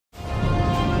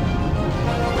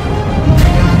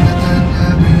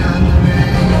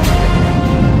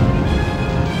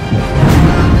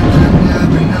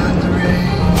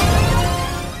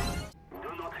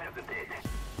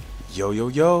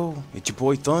Yo, it's your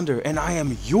boy Thunder, and I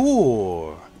am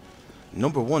your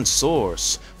 #1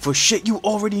 source for shit you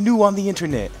already knew on the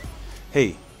internet.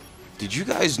 Hey, did you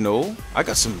guys know I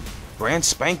got some brand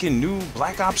spanking new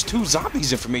Black Ops 2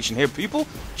 Zombies information here, people?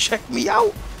 Check me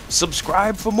out.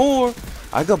 Subscribe for more.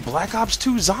 I got Black Ops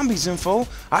 2 Zombies info.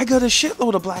 I got a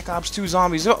shitload of Black Ops 2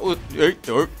 Zombies.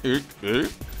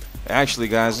 Actually,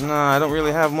 guys, nah, I don't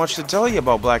really have much to tell you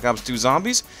about Black Ops 2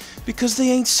 Zombies because they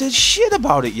ain't said shit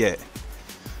about it yet.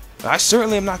 I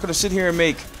certainly am not going to sit here and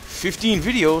make 15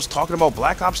 videos talking about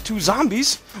Black Ops 2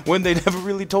 Zombies when they never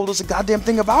really told us a goddamn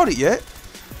thing about it yet.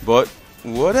 But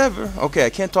whatever. Okay,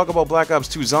 I can't talk about Black Ops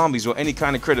 2 Zombies with any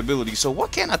kind of credibility, so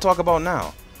what can I talk about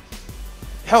now?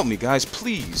 Help me, guys,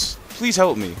 please. Please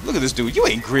help me. Look at this dude. You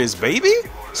ain't Grizz, baby.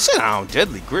 Sit down,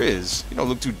 Deadly Grizz. You don't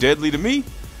look too deadly to me.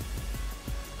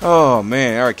 Oh,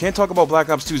 man. Alright, can't talk about Black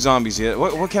Ops 2 Zombies yet.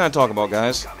 What can I talk about,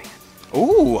 guys?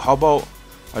 Ooh, how about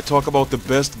I talk about the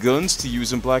best guns to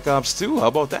use in Black Ops 2? How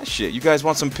about that shit? You guys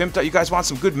want some pimped out? You guys want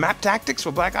some good map tactics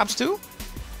for Black Ops 2?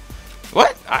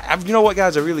 What? You know what,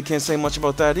 guys? I really can't say much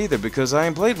about that either because I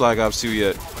ain't played Black Ops 2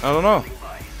 yet. I don't know.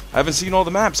 I haven't seen all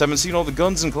the maps. I haven't seen all the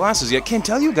guns and classes yet. Can't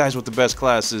tell you guys what the best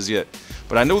class is yet.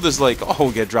 But I know there's like,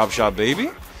 oh, get drop shot, baby.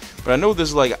 But I know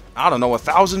there's like, I don't know,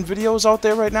 1,000 videos out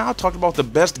there right now talking about the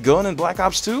best gun in Black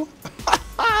Ops 2.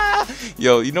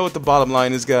 Yo, you know what the bottom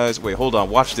line is, guys? Wait, hold on.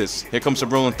 Watch this. Here comes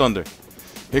some Rolling Thunder.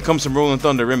 Here comes some Rolling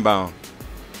Thunder inbound.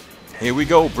 Here we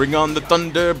go. Bring on the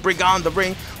thunder. Bring on the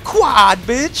rain. Quad,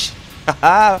 bitch.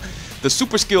 The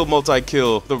super skill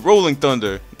multi-kill. The Rolling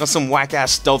Thunder. Not some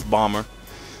whack-ass stealth bomber.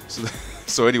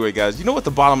 So anyway, guys, you know what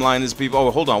the bottom line is, people?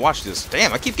 Oh, hold on. Watch this.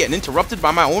 Damn, I keep getting interrupted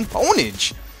by my own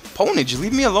ponage. Ponage,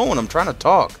 leave me alone. I'm trying to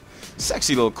talk.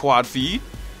 Sexy little quad feed.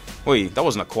 Wait, that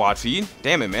wasn't a quad feed.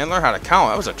 Damn it, man. Learn how to count.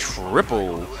 That was a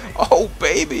triple. Oh,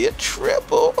 baby, a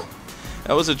triple.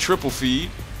 That was a triple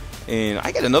feed. And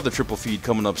I get another triple feed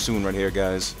coming up soon right here,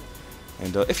 guys.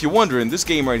 And if you're wondering, this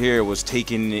game right here was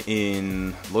taken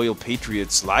in Loyal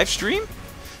Patriot's live stream.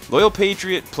 Loyal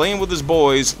Patriot playing with his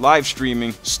boys, live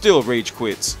streaming, still rage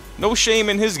quits. No shame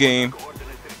in his game.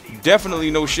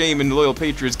 Definitely no shame in Loyal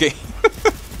Patriot's game.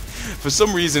 For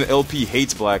some reason, LP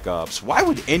hates Black Ops. Why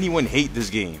would anyone hate this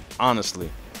game?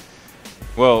 Honestly.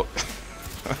 Well,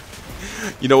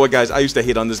 you know what, guys? I used to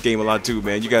hate on this game a lot too,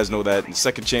 man. You guys know that.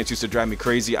 Second Chance used to drive me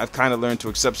crazy. I've kind of learned to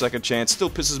accept Second Chance. Still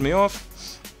pisses me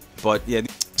off. But yeah,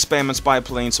 spamming spy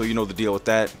plane, so you know the deal with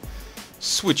that.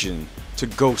 Switching to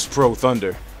Ghost Pro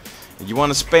Thunder. And you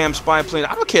want to spam spy plane?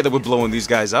 I don't care that we're blowing these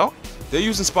guys out. They're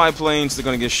using spy planes. They're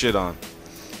going to get shit on.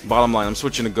 Bottom line, I'm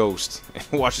switching to Ghost.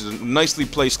 Watch this nicely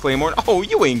placed Claymore. Oh,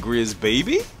 you ain't Grizz,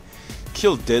 baby.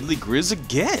 Kill Deadly Grizz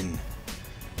again.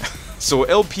 So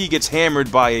LP gets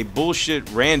hammered by a bullshit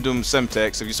random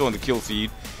Semtex, if you saw in the kill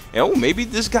feed. And oh, maybe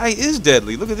this guy is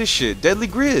deadly. Look at this shit. Deadly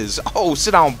Grizz. Oh,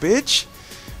 sit down, bitch.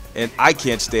 And I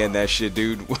can't stand that shit,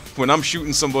 dude. When I'm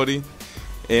shooting somebody.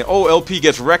 And oh, LP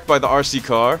gets wrecked by the RC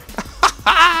car.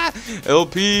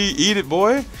 LP, eat it,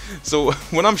 boy. So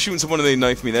when I'm shooting someone and they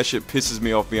knife me, that shit pisses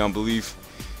me off beyond belief.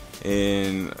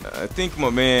 And I think my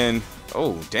man,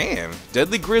 oh damn,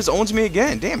 Deadly Grizz owns me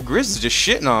again. Damn, Grizz is just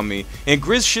shitting on me. And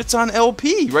Grizz shits on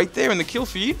LP right there in the kill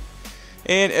feed.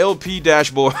 And LP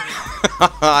dashboard.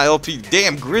 LP,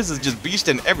 damn, Grizz is just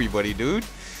beasting everybody, dude.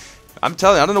 I'm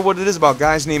telling you, I don't know what it is about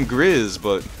guys named Grizz,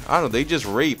 but I don't know, they just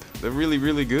rape. They're really,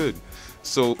 really good.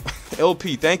 So,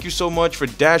 LP, thank you so much for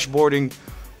dashboarding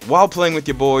while playing with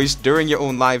your boys during your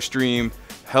own live stream.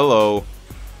 Hello.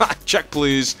 Check,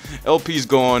 please. LP's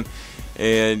gone.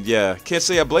 And, yeah, can't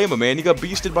say I blame him, man. He got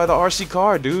beasted by the RC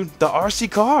car, dude. The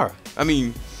RC car. I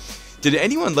mean, did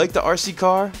anyone like the RC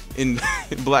car in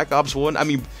Black Ops 1? I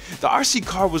mean, the RC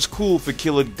car was cool for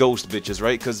killing ghost bitches,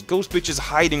 right? Because ghost bitches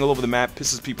hiding all over the map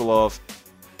pisses people off.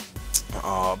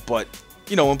 But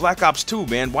you know, in Black Ops 2,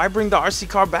 man, why bring the RC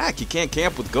car back? You can't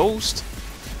camp with Ghost.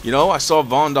 You know, I saw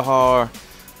Vondahar.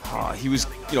 He was,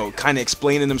 you know, kind of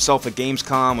explaining himself at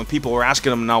Gamescom when people were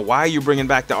asking him, now, why are you bringing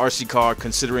back the RC car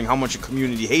considering how much the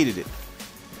community hated it?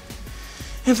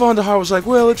 And Vondahar was like,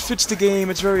 well, it fits the game.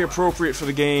 It's very appropriate for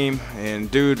the game. And,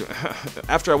 dude,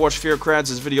 after I watched Fear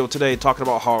Krads' video today talking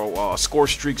about how score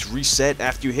streaks reset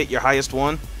after you hit your highest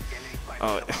one,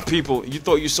 people, you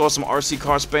thought you saw some RC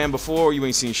car spam before, you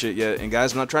ain't seen shit yet. And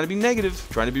guys, I'm not trying to be negative,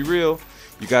 I'm trying to be real.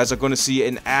 You guys are going to see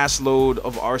an ass load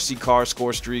of RC car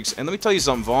score streaks. And let me tell you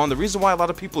something, Vaughn, the reason why a lot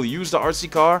of people use the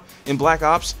RC car in Black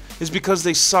Ops is because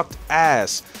they sucked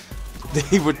ass.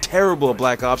 They were terrible at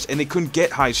Black Ops and they couldn't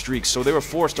get high streaks, so they were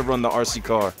forced to run the RC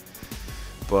car.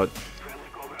 But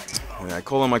I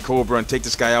call on my Cobra and take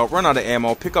this guy out, run out of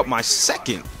ammo, pick up my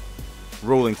second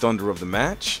Rolling Thunder of the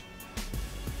match.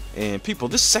 And people,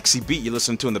 this sexy beat you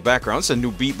listen to in the background, it's a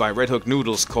new beat by Red Hook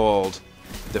Noodles called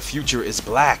The Future is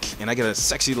Black. And I got a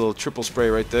sexy little triple spray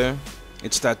right there.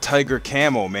 It's that tiger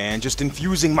camo, man, just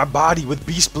infusing my body with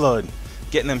beast blood.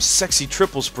 Getting them sexy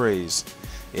triple sprays.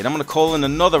 And I'm gonna call in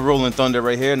another Rolling Thunder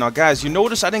right here. Now guys, you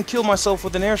notice I didn't kill myself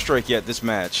with an airstrike yet this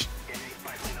match.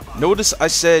 Notice I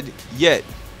said yet,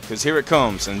 because here it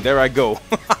comes, and there I go.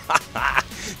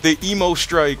 The emo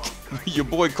strike. Your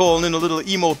boy calling in a little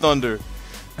emo thunder.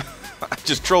 I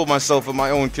just trolled myself with my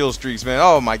own kill streaks, man.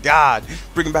 Oh my god.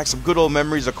 Bringing back some good old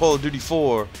memories of Call of Duty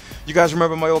 4. You guys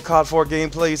remember my old COD 4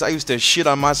 gameplays? I used to shit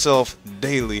on myself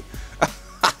daily.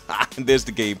 And there's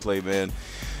the gameplay, man.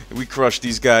 We crushed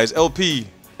these guys. LP,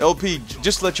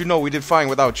 just to let you know we did fine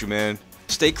without you, man.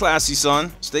 Stay classy,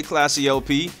 son. Stay classy,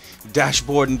 LP.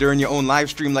 Dashboarding during your own live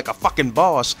stream like a fucking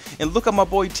boss. And look at my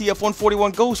boy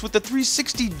TF141 Ghost with the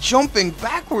 360 jumping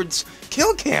backwards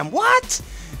kill cam. What?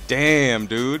 Damn,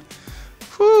 dude.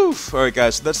 Whew. Alright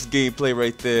guys, so that's the gameplay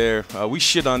right there. We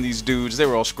shit on these dudes. They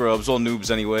were all scrubs, all noobs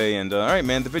anyway. And alright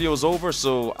man, the video is over,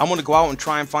 so I'm gonna go out and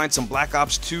try and find some Black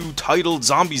Ops 2 titled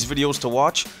zombies videos to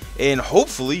watch. And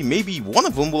hopefully, maybe one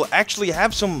of them will actually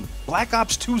have some Black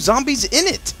Ops 2 zombies in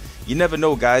it. You never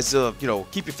know, guys. You know,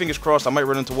 keep your fingers crossed. I might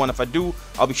run into one. If I do,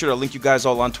 I'll be sure to link you guys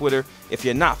all on Twitter. If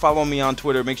you're not following me on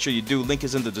Twitter, make sure you do. Link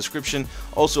is in the description.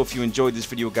 Also, if you enjoyed this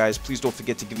video, guys, please don't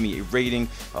forget to give me a rating.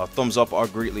 Thumbs up are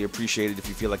greatly appreciated if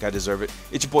you feel like I deserve it.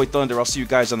 It's your boy Thunder. I'll see you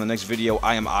guys on the next video.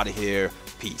 I am out of here.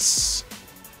 Peace.